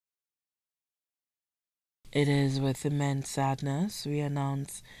It is with immense sadness we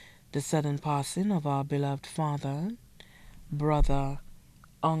announce the sudden passing of our beloved father, brother,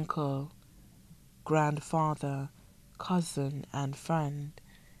 uncle, grandfather, cousin, and friend,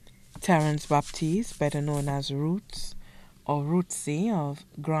 Terrence Baptiste, better known as Roots or Rootsy of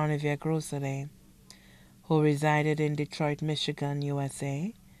Grand Riviere Grocery, who resided in Detroit, Michigan,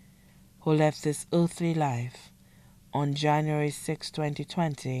 USA, who left this earthly life on January 6,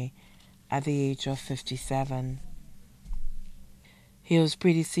 2020, at the age of 57. He was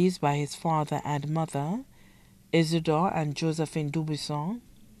predeceased by his father and mother, Isidore and Josephine Dubuisson,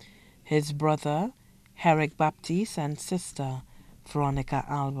 his brother, Herrick Baptiste, and sister, Veronica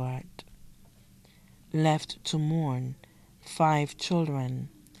Albert. Left to mourn 5 children: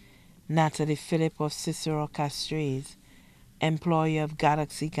 Natalie Phillip of Cicero Castries, employee of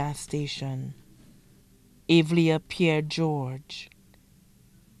Galaxy Gas Station; Evelia Pierre George;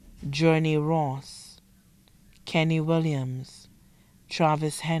 Journey Ross; Kenny Williams;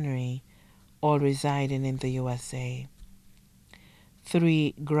 Travis Henry, all residing in the USA.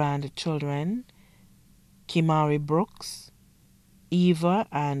 3 grandchildren: Kimari Brooks, Eva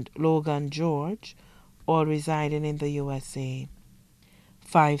and Logan George, all residing in the USA.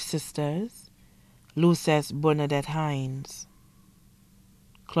 5 sisters: Luces Bernadette Hines,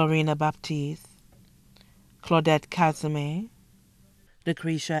 Clorina Baptiste, Claudette Casimir,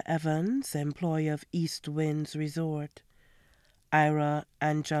 Lucretia Evans, employee of East Winds Resort; Ira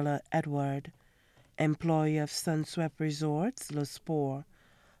Angela Edward, employee of Sunswept Resorts, Le Sport,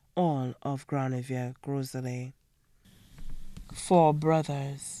 all of Grand Riviere Groselet. 4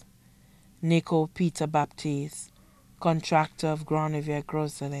 brothers: Nico Peter Baptiste, contractor of Grand Riviere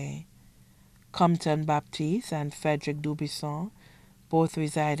Groselet; Compton Baptiste and Frederick Dubuisson, both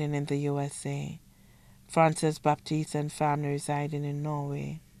residing in the USA; Francis Baptiste and family residing in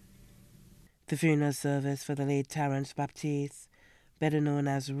Norway. The funeral service for the late Terrence Baptiste, better known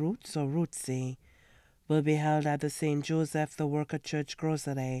as Roots or Rootsy, will be held at the St. Joseph the Worker Church,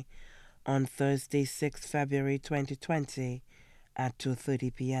 Groselet, on Thursday, 6 February 2020 at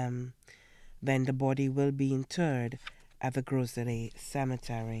 2:30 p.m. Then the body will be interred at the Groselet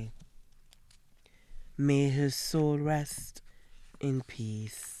Cemetery. May his soul rest in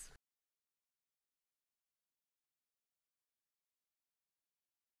peace.